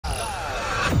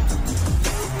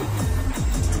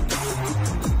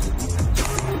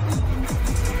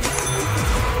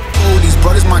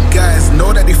guys,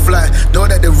 know that they fly, know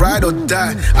that they ride or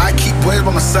die. I keep boys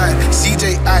by my side,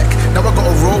 CJ Ike, now I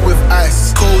gotta roll with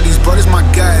ice. Cody's brothers, my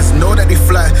guys, know that they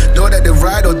fly, know that they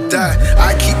ride or die.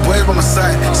 I keep boys by my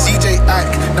side, CJ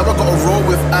Ike, now I gotta roll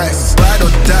with ice. Ride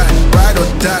or die, ride or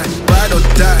die, ride or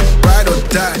die, ride or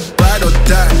die, ride or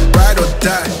die, ride or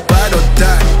die, ride or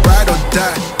die, ride or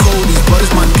die. Cody's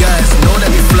brothers, my guys, know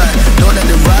that they fly, know that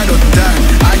they ride or die.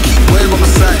 I keep boys by my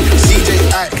side, CJ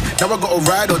Ike, now I gotta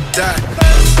ride or die.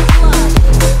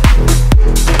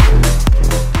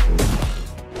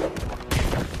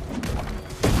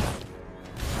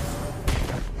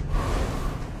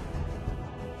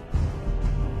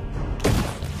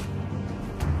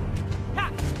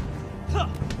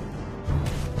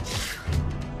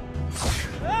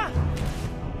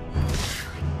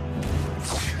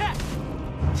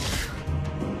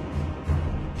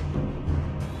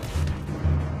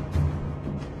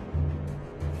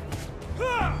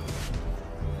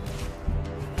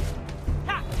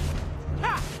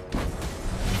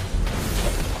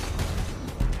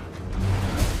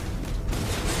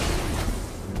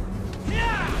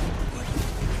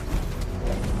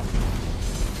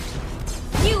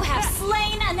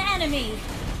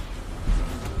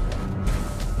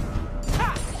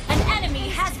 An enemy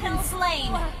has been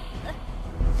slain.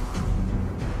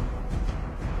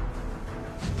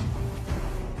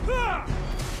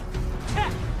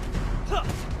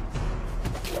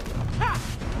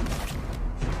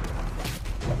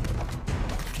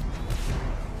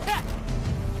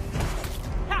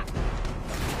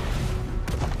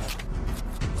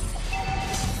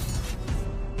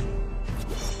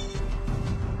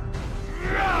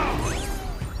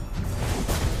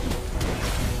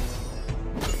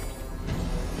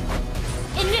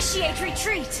 Initiate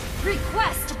retreat!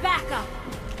 Request backup!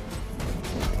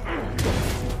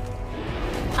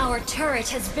 Our turret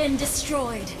has been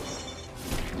destroyed.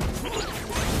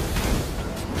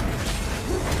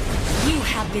 You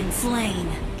have been slain.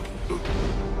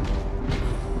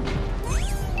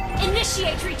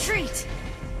 Initiate retreat!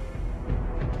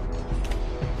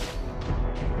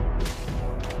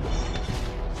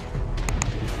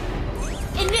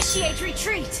 Initiate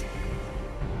retreat!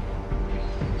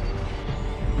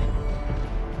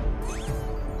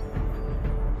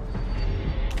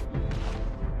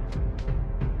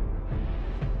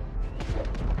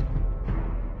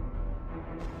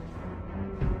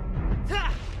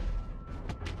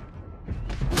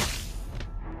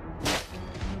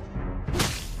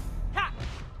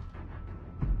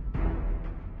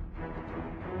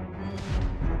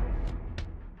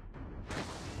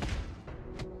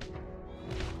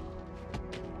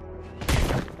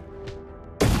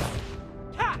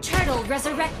 Turtle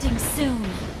resurrecting soon.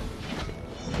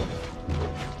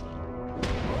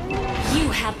 You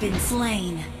have been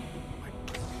slain.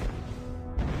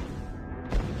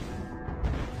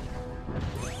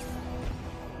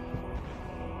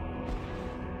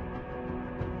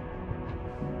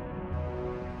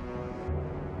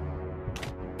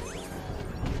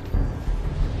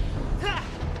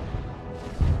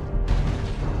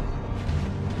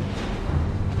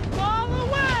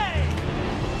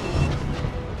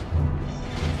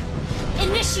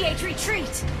 Initiate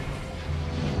retreat!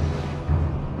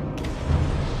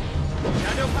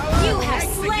 You have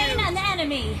slain an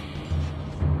enemy!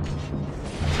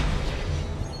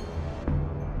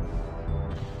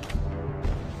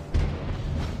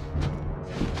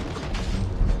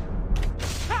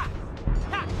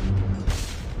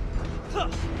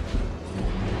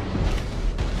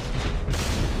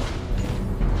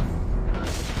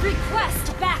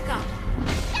 Request backup!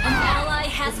 An ally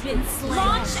has been slain.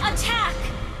 Launch attack!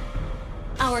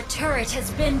 Our turret has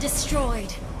been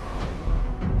destroyed.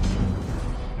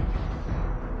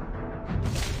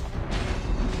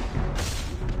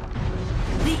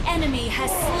 The enemy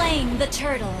has slain the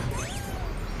turtle.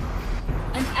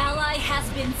 An ally has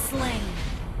been slain.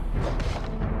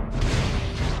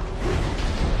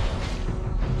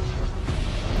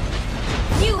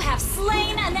 You have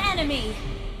slain an enemy.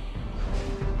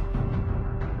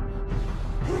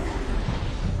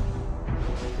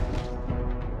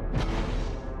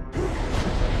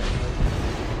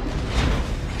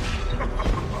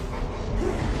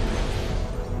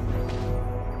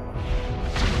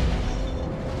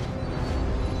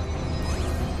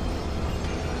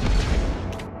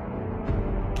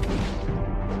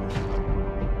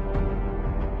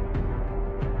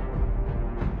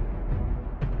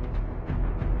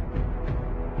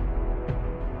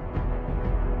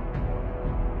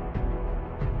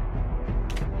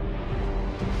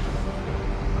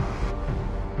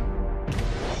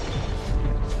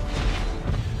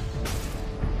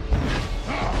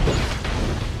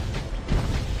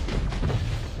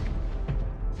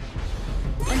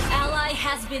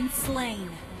 slain.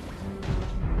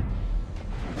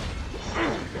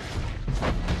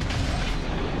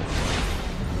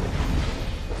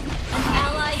 An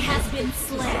ally has been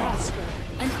slain.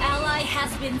 An ally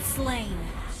has been slain.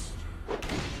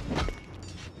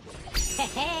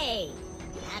 Hey,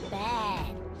 not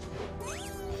bad.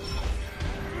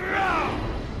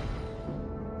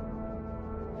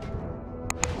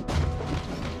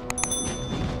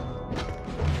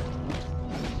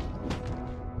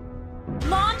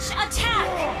 Launch attack!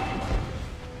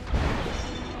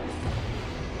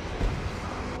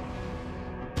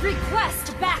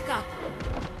 Request backup!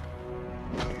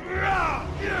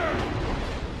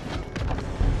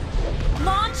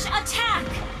 Launch attack!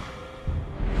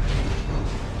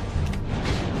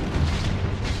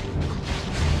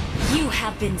 You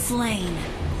have been slain.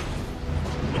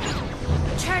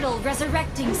 Turtle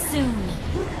resurrecting soon.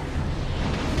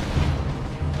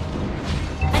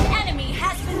 An enemy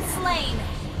has been slain.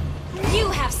 You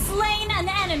have slain an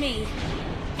enemy.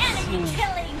 Enemy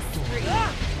killing spree.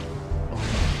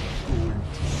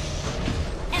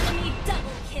 Enemy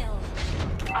double kill.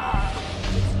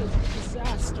 This is a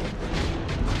disaster.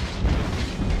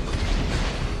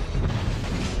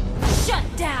 Shut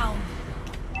down.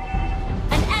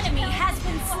 An enemy has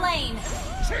been slain.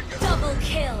 Double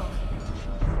kill.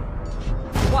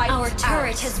 Our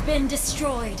turret has been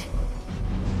destroyed.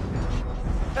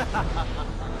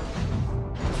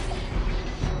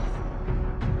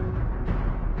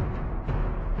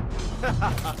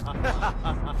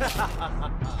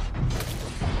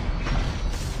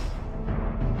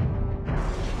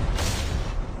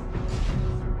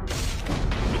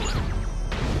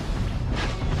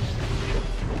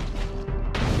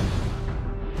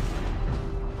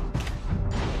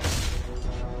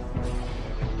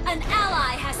 An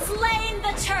ally has slain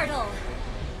the turtle!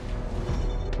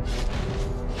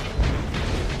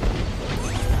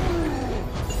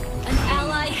 An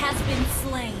ally has been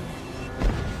slain.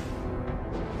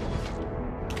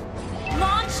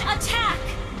 Launch attack!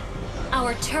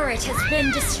 Our turret has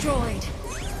been destroyed.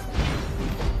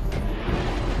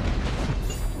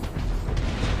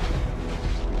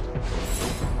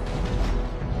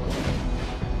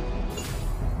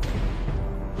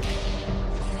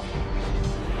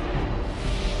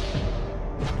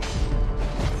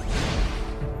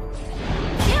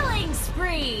 Killing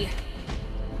spree!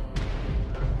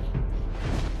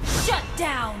 Shut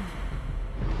down!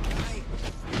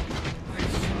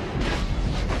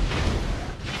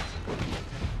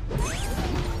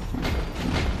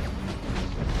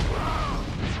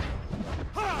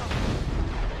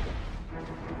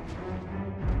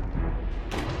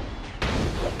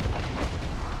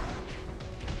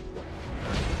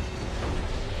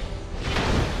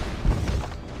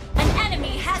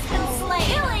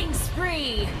 Killing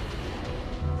spree!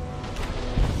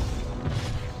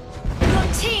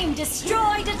 Your team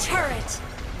destroyed a turret!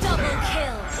 Double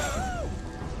kill!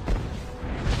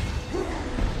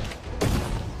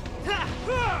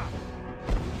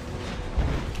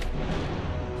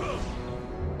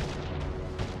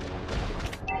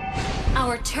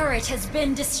 Our turret has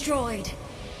been destroyed.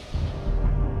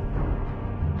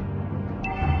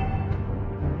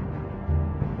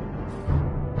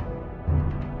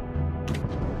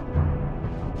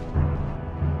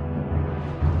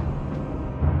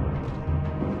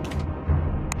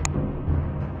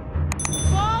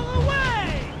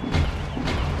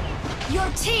 Your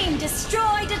team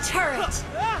destroyed a turret!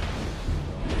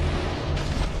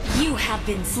 You have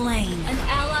been slain. An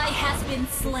ally has been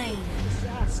slain.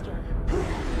 Disaster.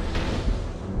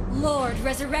 Lord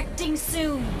resurrecting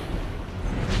soon.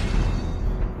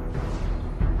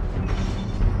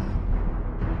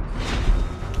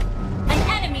 An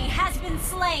enemy has been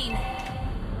slain.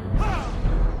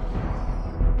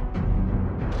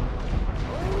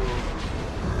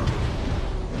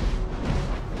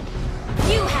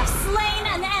 You have slain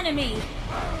an enemy.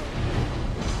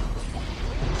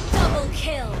 Double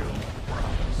kill.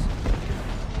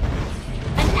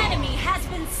 An enemy has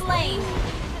been slain.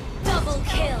 Double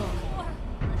kill.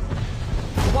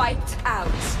 Wiped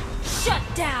out. Shut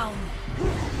down.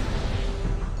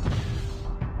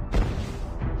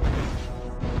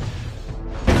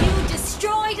 You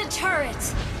destroyed a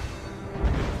turret.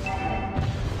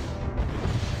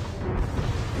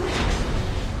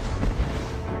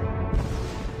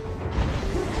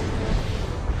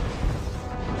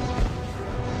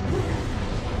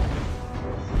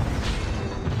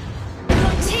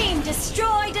 Your team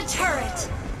destroyed a turret.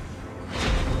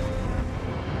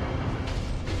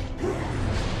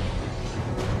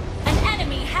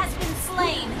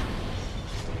 Slain.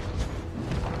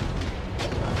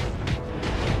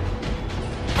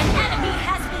 An enemy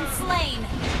has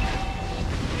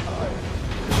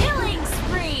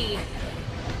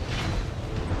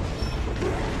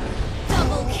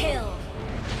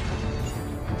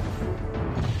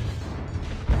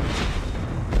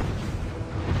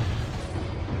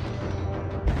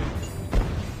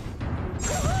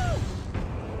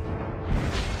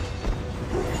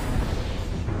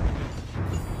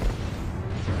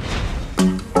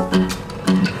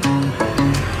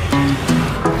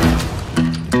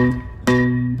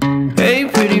Hey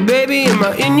pretty baby, am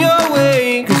I in your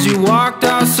way? Cause you walked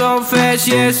out so fast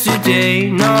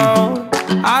yesterday. No,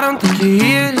 I don't think you're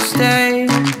here to stay.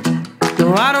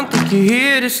 No, I don't think you're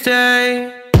here to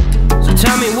stay. So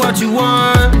tell me what you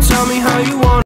want, tell me how you want